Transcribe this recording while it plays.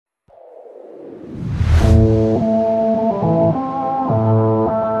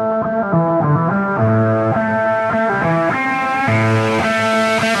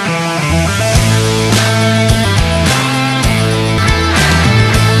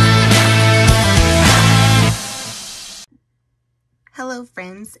Hello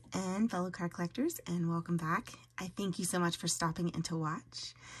friends and fellow card collectors, and welcome back. I thank you so much for stopping in to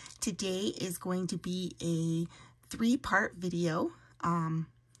watch. Today is going to be a three-part video.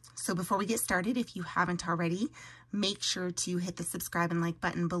 So before we get started, if you haven't already, make sure to hit the subscribe and like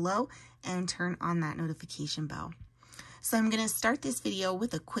button below and turn on that notification bell. So I'm going to start this video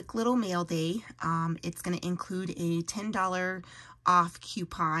with a quick little mail day. It's going to include a $10 off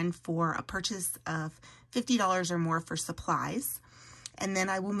coupon for a purchase of $50 or more for supplies. And then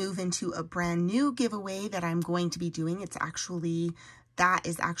I will move into a brand new giveaway that I'm going to be doing. That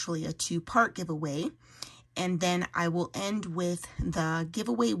is actually a two-part giveaway. And then I will end with the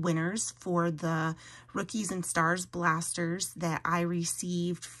giveaway winners for the Rookies and Stars blasters that I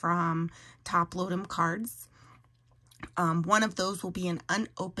received from Top Load 'em Cards. One of those will be an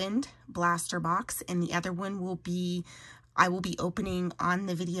unopened blaster box, and the other one will be, I will be opening on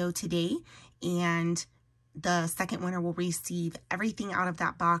the video today, and the second winner will receive everything out of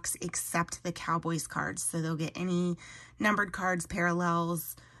that box except the Cowboys cards. So they'll get any numbered cards,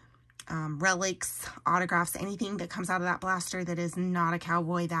 parallels, relics, autographs, anything that comes out of that blaster that is not a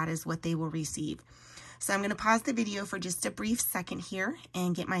Cowboy, that is what they will receive. So I'm going to pause the video for just a brief second here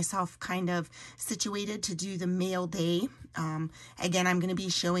and get myself kind of situated to do the mail day. Again, I'm going to be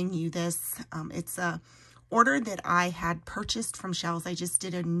showing you this. It's a order that I had purchased from Shells. I just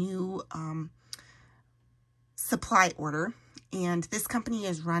did a new supply order, and this company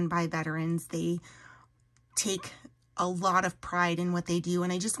is run by veterans. They take a lot of pride in what they do,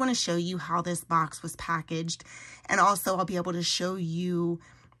 and I just want to show you how this box was packaged, and also I'll be able to show you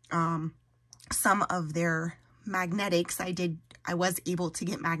some of their magnetics. I was able to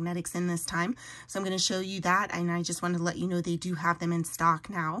get magnetics in this time, so I'm going to show you that, and I just wanted to let you know they do have them in stock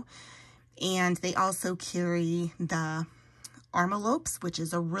now. And they also carry the Armalopes, which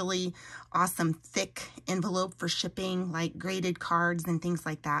is a really awesome thick envelope for shipping, like graded cards and things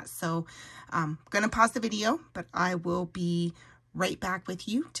like that. So I'm going to pause the video, but I will be right back with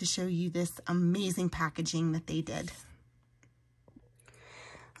you to show you this amazing packaging that they did.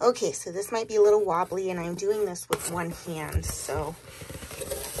 Okay, so this might be a little wobbly, and I'm doing this with one hand, so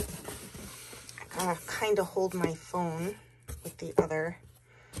I gotta kind of hold my phone with the other.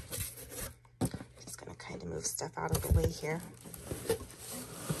 Just gonna kind of move stuff out of the way here.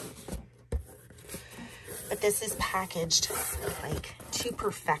 But this is packaged like to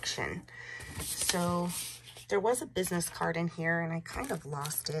perfection. So there was a business card in here, and I kind of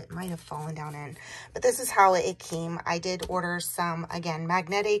lost it. It might have fallen down in. But this is how it came. I did order some, again,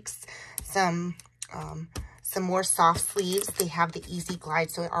 magnetics, some more soft sleeves. They have the Easy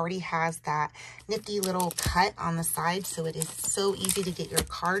Glide, so it already has that nifty little cut on the side. So it is so easy to get your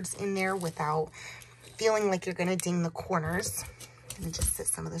cards in there without feeling like you're going to ding the corners. Let me just set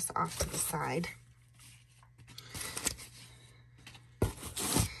some of this off to the side.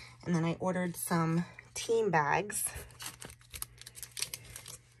 And then I ordered some team bags.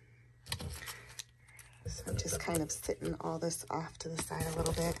 So I'm just kind of sitting all this off to the side a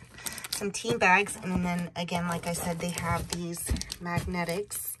little bit. Some team bags, and then again, like I said, they have these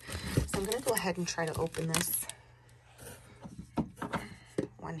magnetics. So I'm going to go ahead and try to open this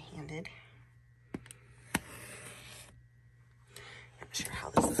one-handed. Not sure how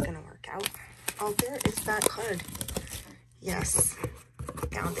this is going to work out. Oh, there is that card. Yes,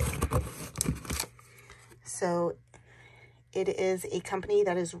 found it. So it is a company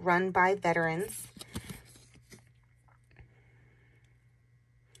that is run by veterans.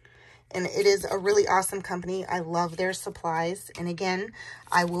 And it is a really awesome company. I love their supplies. And again,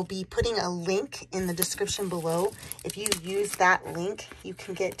 I will be putting a link in the description below. If you use that link, you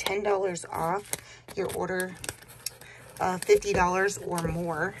can get $10 off your order of $50 or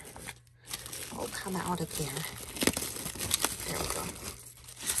more. I'll come out of there. There we go.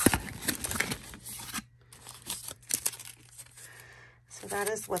 So that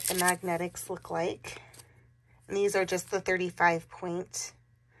is what the magnetics look like. And these are just the 35 point.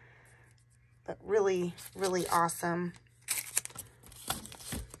 But really, really awesome.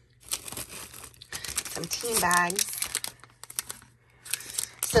 Some team bags.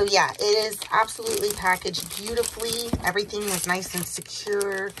 So yeah, it is absolutely packaged beautifully. Everything was nice and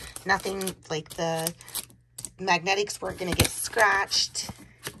secure. Nothing like the magnetics weren't going to get scratched.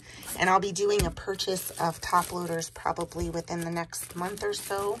 And I'll be doing a purchase of top loaders probably within the next month or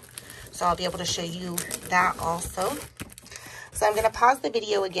so. So I'll be able to show you that also. So I'm going to pause the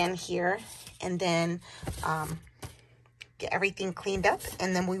video again here and then get everything cleaned up.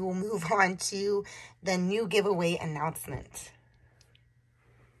 And then we will move on to the new giveaway announcement.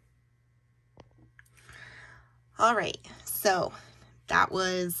 All right, so that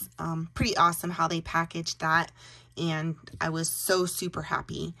was pretty awesome how they packaged that, and I was so super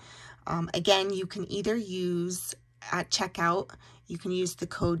happy. Again, you can either use at checkout, you can use the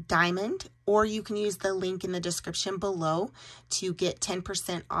code DIAMOND, or you can use the link in the description below to get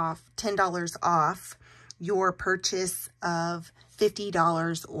 10% off, $10 off your purchase of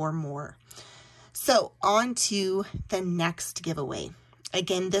 $50 or more. So on to the next giveaway.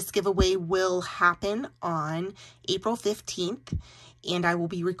 Again, this giveaway will happen on April 15th, and I will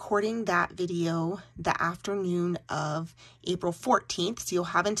be recording that video the afternoon of April 14th. So you'll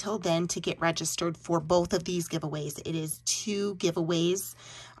have until then to get registered for both of these giveaways. It is 2 giveaways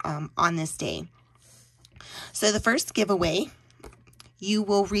on this day. So the first giveaway, you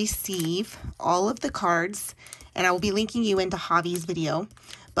will receive all of the cards, and I will be linking you into Javi's video,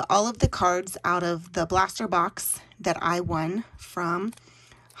 but all of the cards out of the blaster box that I won from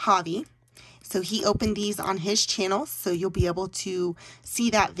Javi. So he opened these on his channel, so you'll be able to see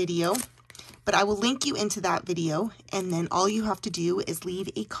that video. But I will link you into that video, and then all you have to do is leave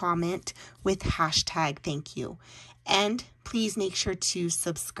a comment with hashtag thank you. And please make sure to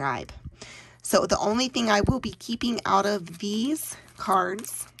subscribe. So the only thing I will be keeping out of these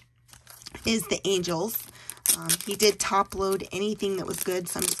cards is the angels. He did top load anything that was good,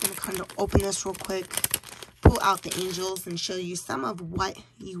 so I'm just going to kind of open this real quick, pull out the angels, and show you some of what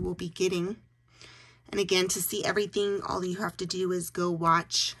you will be getting. And again, to see everything, all you have to do is go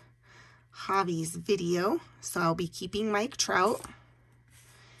watch Javi's video. So I'll be keeping Mike Trout,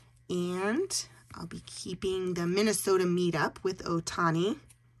 and I'll be keeping the Minnesota meetup with Otani,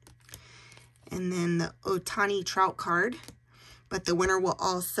 and then the Otani Trout card. But the winner will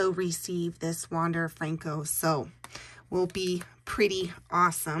also receive this Wander Franco. So will be pretty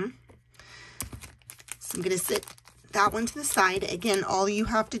awesome. So I'm going to sit that one to the side. Again, all you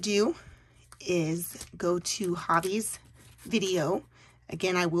have to do is go to Javi's video.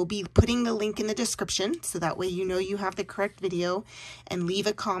 Again, I will be putting the link in the description, so that way you know you have the correct video, and leave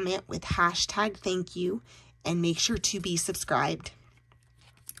a comment with hashtag thank you, and make sure to be subscribed.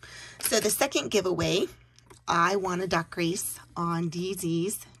 So the second giveaway, I won a duck race on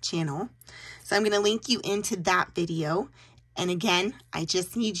DZ's channel. So I'm going to link you into that video. And again, I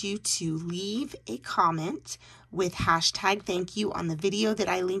just need you to leave a comment with hashtag thank you on the video that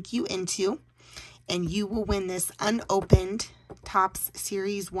I link you into, and you will win this unopened Topps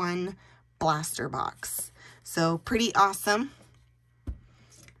Series 1 blaster box. So pretty awesome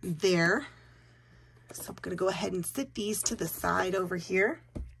there. So I'm going to go ahead and sit these to the side over here,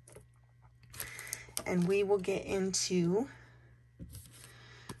 and we will get into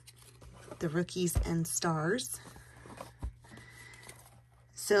the rookies and stars.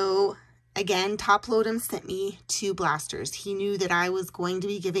 So again, Top Load'em sent me 2 blasters. He knew that I was going to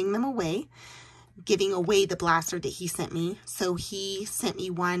be giving away the blaster that he sent me. So he sent me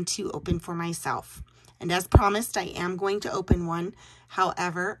one to open for myself. And as promised, I am going to open one.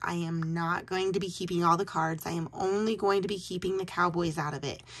 However, I am not going to be keeping all the cards. I am only going to be keeping the Cowboys out of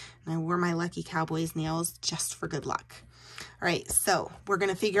it. And I wore my lucky Cowboys nails just for good luck. All right, so we're going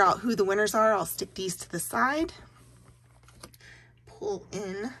to figure out who the winners are. I'll stick these to the side. Pull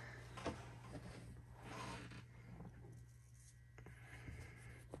in.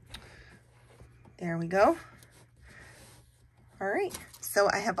 There we go. All right, so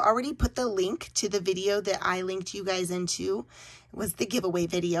I have already put the link to the video that I linked you guys into. It was the giveaway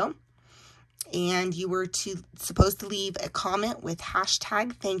video. And you were supposed to leave a comment with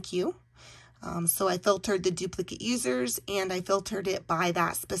hashtag thank you. So I filtered the duplicate users, and I filtered it by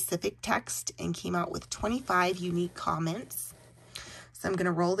that specific text and came out with 25 unique comments. So I'm going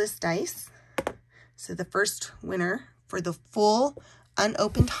to roll this dice. So the first winner for the full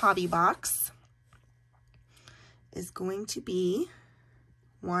unopened hobby box is going to be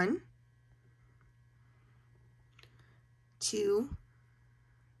 1, 2,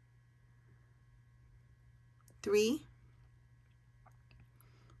 3,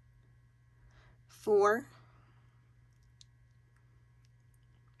 4,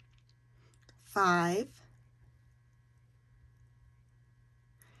 5,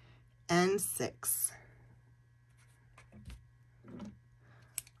 and 6.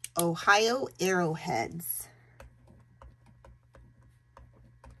 Ohio Arrowheads.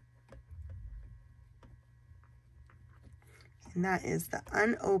 And that is the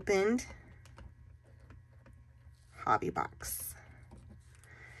unopened hobby box.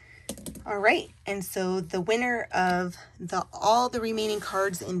 All right, and so the winner of all the remaining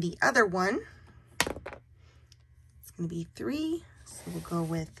cards in the other one, it's going to be 3. So we'll go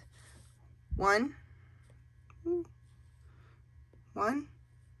with 1, 1,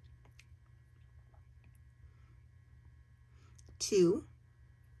 2,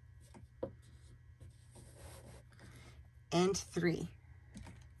 and 3.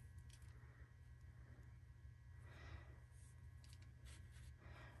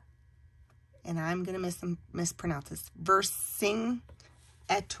 And I'm going to mispronounce this. Vercingetorix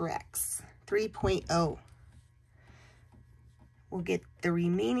 3.0. We'll get the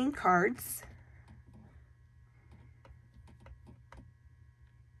remaining cards.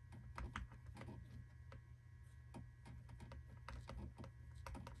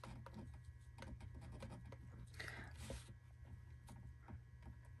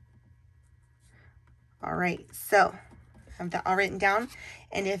 All right, so I have that all written down.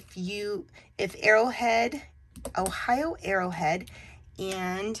 And if Arrowhead, Ohio Arrowhead,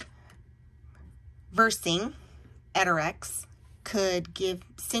 and Vercingetorix could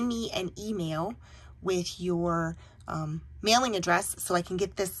send me an email with your mailing address so I can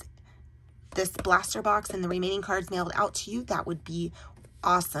get this blaster box and the remaining cards mailed out to you, that would be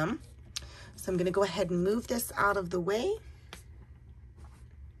awesome. So I'm going to go ahead and move this out of the way.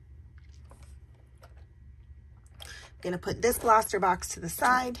 I'm going to put this blaster box to the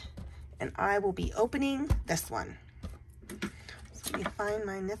side, and I will be opening this one. So let me find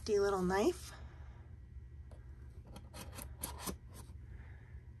my nifty little knife.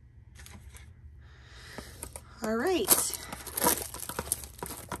 All right.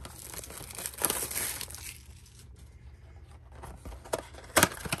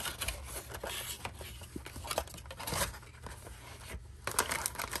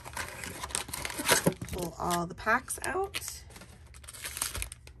 Pull all the packs out.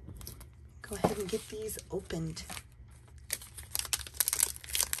 Go ahead and get these opened.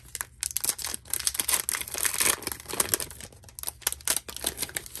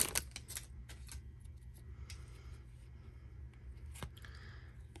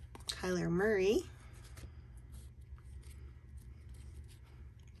 Kyler Murray,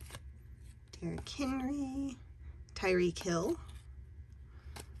 Derrick Henry, Tyreek Hill,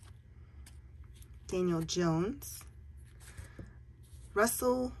 Daniel Jones,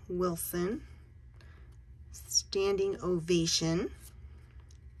 Russell Wilson, standing ovation,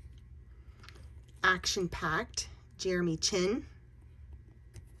 action-packed, Jeremy Chin,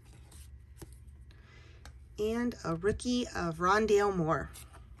 and a rookie of Rondale Moore.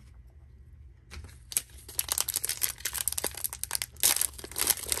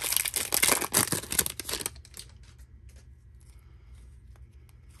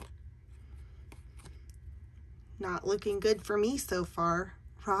 Not looking good for me so far.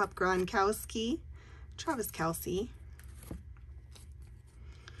 Rob Gronkowski, Travis Kelce,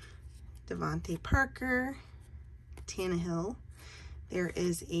 Devontae Parker, Tannehill. There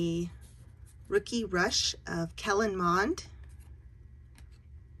is a rookie rush of Kellen Mond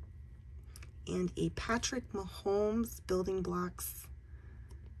and a Patrick Mahomes building blocks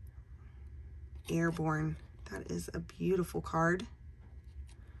airborne. That is a beautiful card.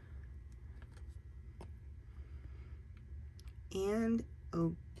 And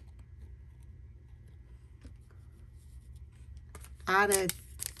Adetokunbo.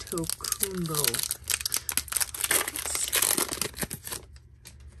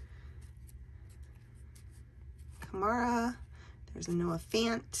 Kamara. There's a Noah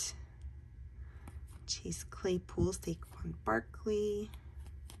Fant. Chase Claypool, Saquon Barkley.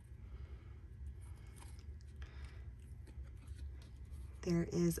 There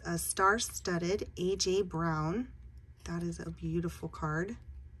is a star-studded A.J. Brown. That is a beautiful card.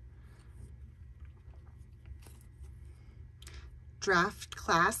 Draft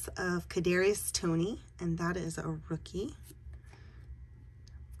class of Kadarius Toney, and that is a rookie,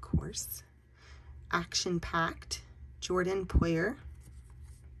 of course. Action-packed, Jordan Poyer.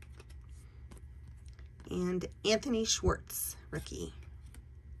 And Anthony Schwartz, rookie.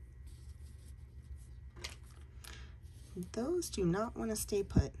 Those do not want to stay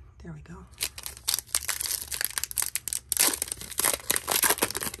put. There we go.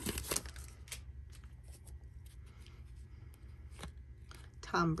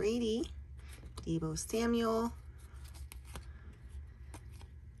 Tom Brady, Deebo Samuel,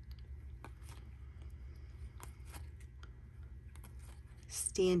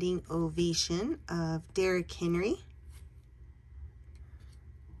 standing ovation of Derrick Henry,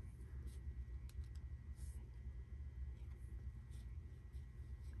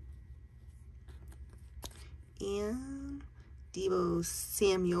 and Deebo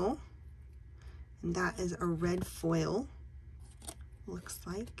Samuel, and that is a red foil. Looks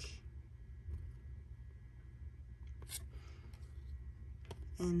like.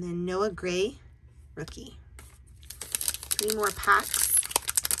 And then Noah Gray, rookie. 3 more packs.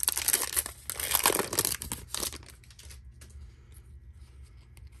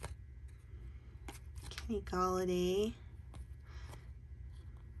 Kenny Galladay,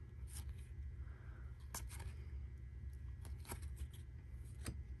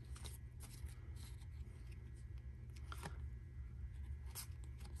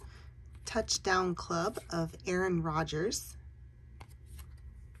 Touchdown Club of Aaron Rodgers.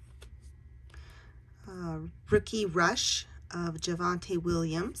 Rookie Rush of Javonte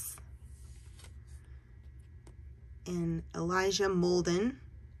Williams. And Elijah Molden,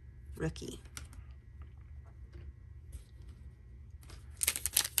 rookie.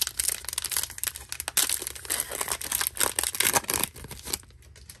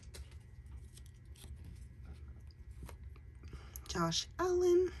 Josh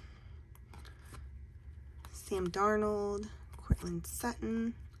Allen, Sam Darnold, Cortland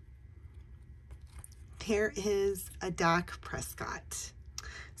Sutton. There is a Dak Prescott.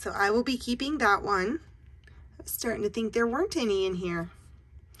 So I will be keeping that one. I was starting to think there weren't any in here.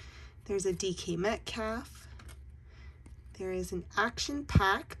 There's a DK Metcalf. There is an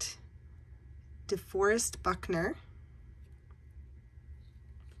action-packed DeForest Buckner.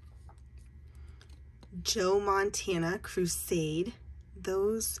 Joe Montana Crusade.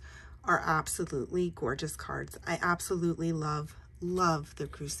 Those are absolutely gorgeous cards. I absolutely love the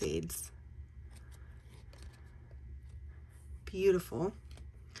Crusades. Beautiful.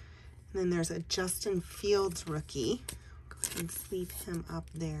 And then there's a Justin Fields rookie. Go ahead and sleeve him up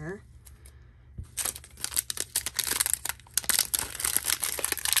there.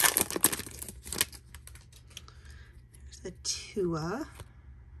 There's a Tua.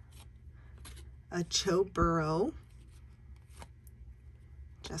 A Joe Burrow,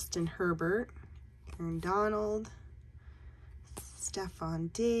 Justin Herbert, Aaron Donald,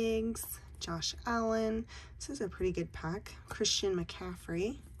 Stephon Diggs, Josh Allen. This is a pretty good pack. Christian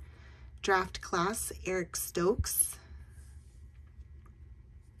McCaffrey, Draft Class, Eric Stokes.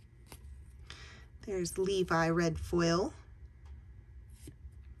 There's Levi Red Foil.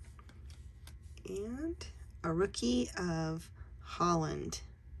 And a rookie of Holland.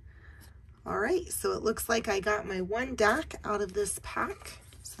 All right, so it looks like I got my one Dak out of this pack.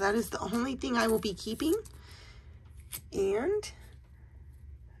 So that is the only thing I will be keeping. And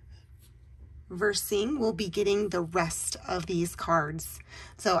Versing will be getting the rest of these cards.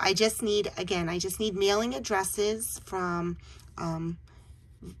 So I just need, again, I just need mailing addresses from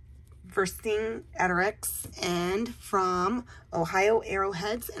Versing Ederics and from Ohio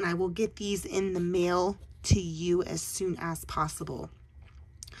Arrowheads, and I will get these in the mail to you as soon as possible.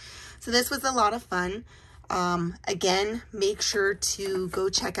 So this was a lot of fun. Again, make sure to go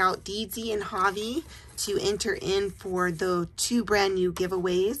check out Deedsy and Javi to enter in for the 2 brand new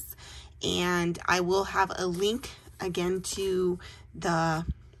giveaways. And I will have a link again to the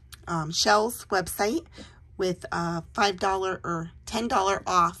Shell's website with a $5 or $10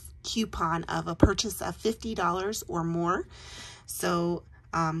 off coupon of a purchase of $50 or more. So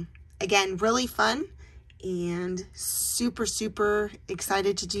again, really fun. And super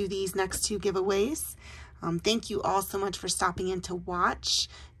excited to do these next 2 giveaways. Thank you all so much for stopping in to watch.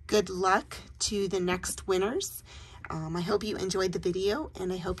 Good luck to the next winners. I hope you enjoyed the video,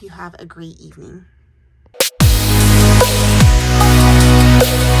 and I hope you have a great evening.